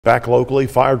Back locally,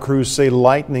 fire crews say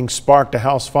lightning sparked a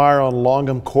house fire on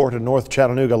Longham Court in North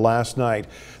Chattanooga last night.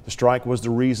 The strike was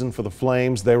the reason for the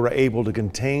flames they were able to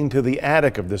contain to the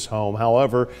attic of this home.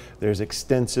 However, there's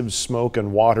extensive smoke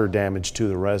and water damage to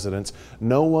the residents.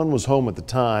 No one was home at the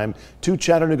time. 2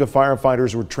 Chattanooga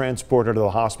firefighters were transported to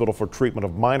the hospital for treatment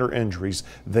of minor injuries.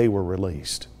 They were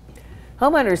released.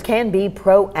 Homeowners can be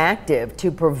proactive to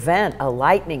prevent a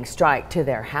lightning strike to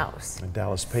their house. And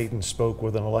Dallas Payton spoke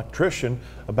with an electrician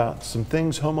about some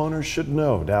things homeowners should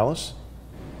know. Dallas?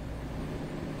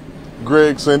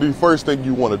 Greg, Cindy, first thing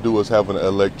you want to do is have an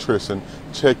electrician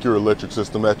check your electric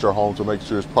system at your home to make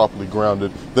sure it's properly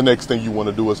grounded. The next thing you want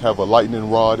to do is have a lightning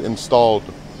rod installed.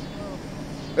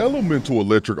 Elemental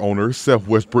Electric owner Seth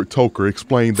Westbrook-Toker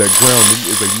explained that grounding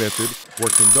is a method where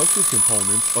conductive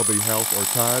components of a house are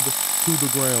tied to the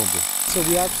ground. So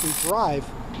we actually drive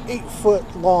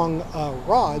 8-foot long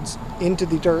rods into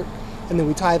the dirt, and then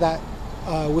we tie that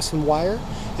with some wire,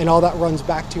 and all that runs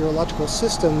back to your electrical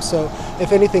system. So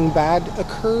if anything bad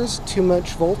occurs, too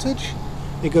much voltage,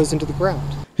 it goes into the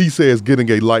ground. He says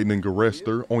getting a lightning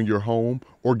arrestor on your home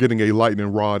or getting a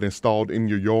lightning rod installed in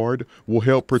your yard will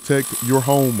help protect your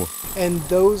home. And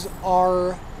those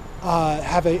are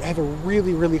have a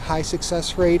really high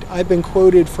success rate. I've been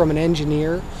quoted from an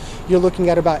engineer. You're looking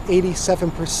at about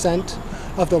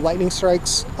 87% of the lightning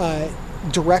strikes,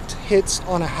 direct hits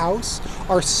on a house,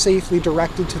 are safely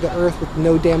directed to the earth with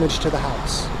no damage to the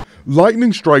house.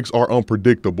 Lightning strikes are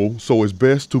unpredictable, so it's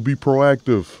best to be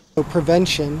proactive. So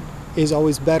prevention is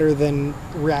always better than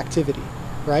reactivity,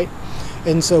 right?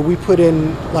 And so we put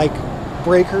in like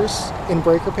breakers in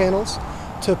breaker panels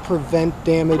to prevent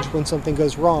damage when something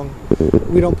goes wrong.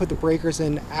 We don't put the breakers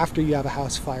in after you have a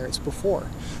house fire, it's before.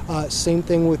 Same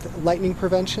thing with lightning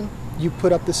prevention. You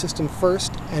put up the system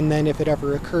first, and then if it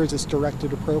ever occurs, it's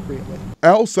directed appropriately.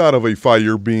 Outside of a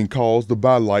fire being caused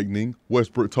by lightning,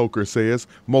 Westbrook-Toker says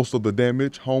most of the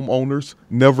damage homeowners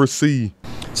never see.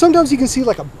 Sometimes you can see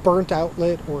like a burnt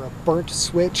outlet or a burnt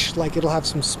switch, like it'll have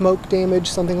some smoke damage,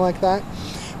 something like that.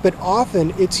 But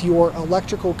often it's your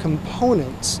electrical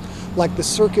components, like the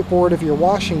circuit board of your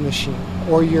washing machine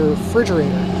or your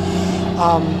refrigerator.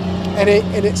 And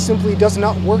it simply does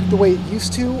not work the way it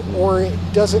used to, or it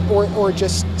doesn't, or it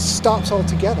just stops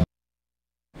altogether.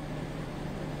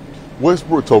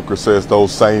 Westbrook-Toker says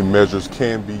those same measures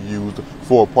can be used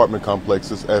for apartment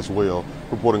complexes as well.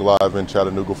 Reporting live in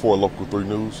Chattanooga for Local 3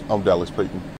 News, I'm Dallas Payton.